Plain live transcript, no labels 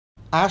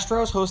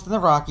Astros hosting the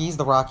Rockies.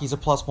 The Rockies are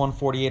plus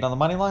 148 on the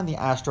money line. The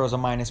Astros are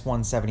minus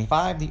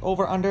 175. The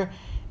over-under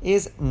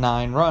is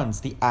 9 runs.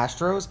 The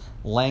Astros,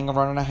 laying a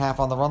run and a half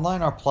on the run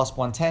line, are plus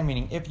 110,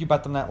 meaning if you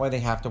bet them that way, they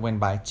have to win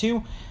by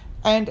 2.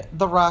 And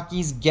the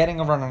Rockies, getting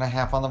a run and a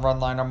half on the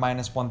run line, are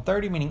minus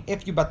 130, meaning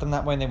if you bet them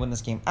that way and they win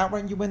this game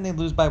outright, you win. They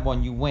lose by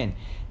 1, you win.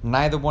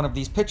 Neither one of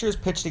these pitchers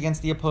pitched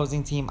against the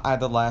opposing team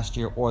either last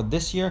year or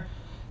this year.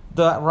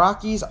 The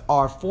Rockies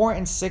are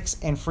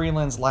 4-6 in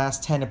Freeland's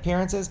last 10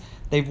 appearances.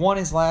 They've won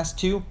his last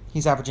 2.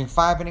 He's averaging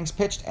 5 innings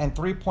pitched and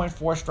 3.4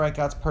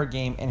 strikeouts per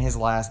game in his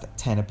last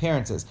 10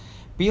 appearances.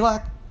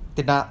 Belak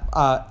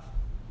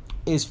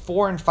is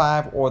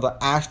 4-5, or the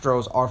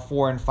Astros are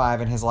 4-5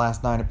 in his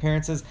last 9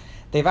 appearances.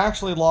 They've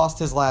actually lost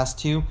his last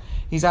 2.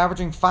 He's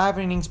averaging 5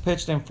 innings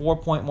pitched and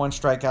 4.1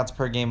 strikeouts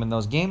per game in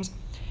those games.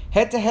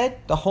 Head-to-head,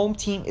 the home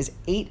team is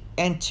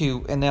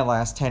 8-2 in their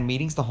last 10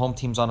 meetings. The home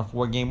team's on a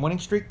 4-game winning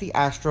streak. The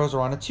Astros are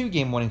on a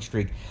 2-game winning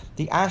streak.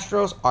 The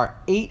Astros are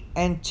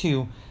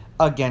 8-2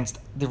 against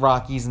the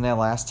Rockies in their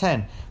last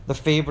 10. The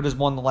favorite has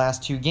won the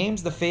last 2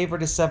 games. The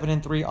favorite is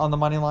 7-3 on the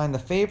money line. The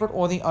favorite,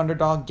 or the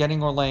underdog,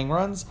 getting or laying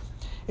runs,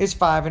 is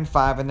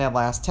 5-5 in their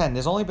last 10.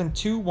 There's only been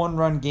 2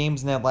 one-run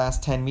games in their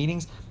last 10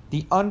 meetings.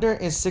 The under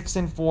is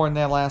 6-4 in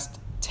their last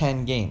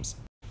 10 games.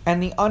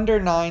 And the under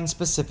 9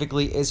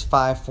 specifically is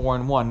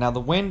 5-4-1. Now, the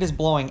wind is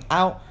blowing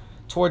out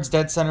towards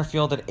dead center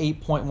field at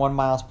 8.1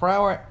 miles per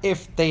hour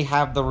if they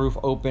have the roof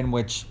open,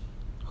 which,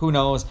 who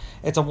knows?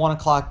 It's a 1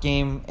 o'clock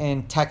game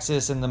in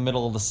Texas in the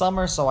middle of the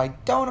summer, so I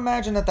don't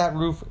imagine that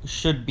roof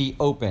should be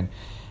open.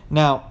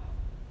 Now,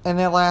 in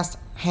their last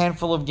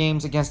handful of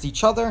games against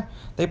each other,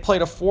 they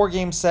played a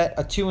 4-game set,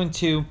 a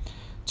 2-2,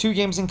 2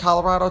 games in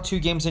Colorado, 2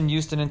 games in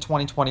Houston in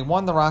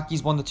 2021. The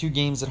Rockies won the 2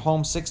 games at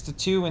home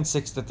 6-2 and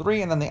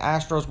 6-3, and then the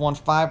Astros won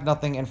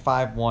 5-0 and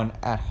 5-1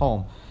 at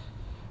home.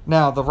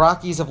 Now, the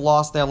Rockies have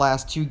lost their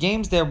last 2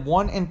 games. They're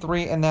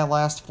 1-3 in their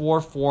last 4,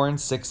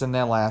 4-6 in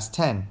their last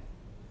 10.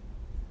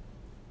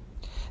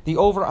 The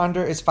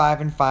over-under is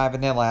 5-5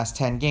 in their last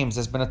 10 games.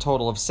 There's been a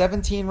total of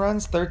 17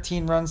 runs,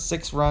 13 runs,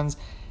 6 runs,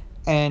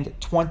 and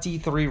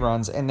 23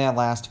 runs in their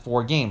last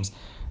 4 games.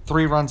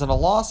 3 runs and a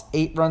loss,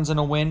 8 runs and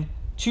a win,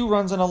 2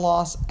 runs and a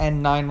loss,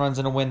 and 9 runs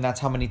and a win.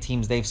 That's how many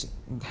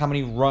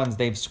runs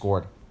they've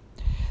scored.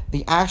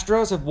 The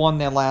Astros have won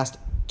their last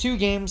 2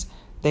 games.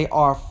 They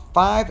are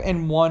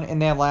 5-1 in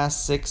their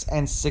last 6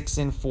 and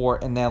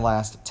 6-4 in their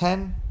last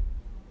 10.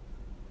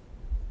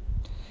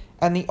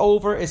 And the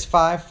over is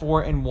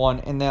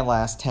 5-4-1 in their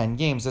last 10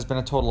 games. There's been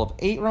a total of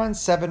 8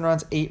 runs, 7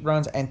 runs, 8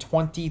 runs, and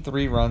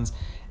 23 runs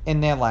in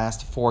their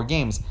last 4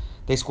 games.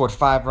 They scored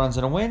 5 runs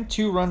and a win,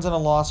 2 runs and a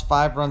loss,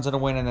 5 runs and a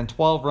win, and then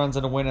 12 runs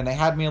and a win. And they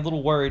had me a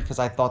little worried because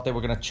I thought they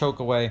were going to choke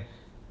away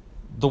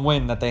the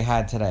win that they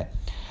had today.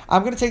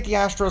 I'm going to take the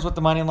Astros with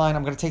the money line.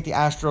 I'm going to take the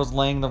Astros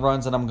laying the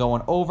runs, and I'm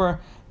going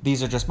over.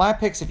 These are just my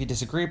picks. If you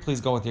disagree,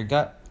 please go with your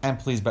gut, and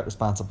please bet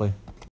responsibly.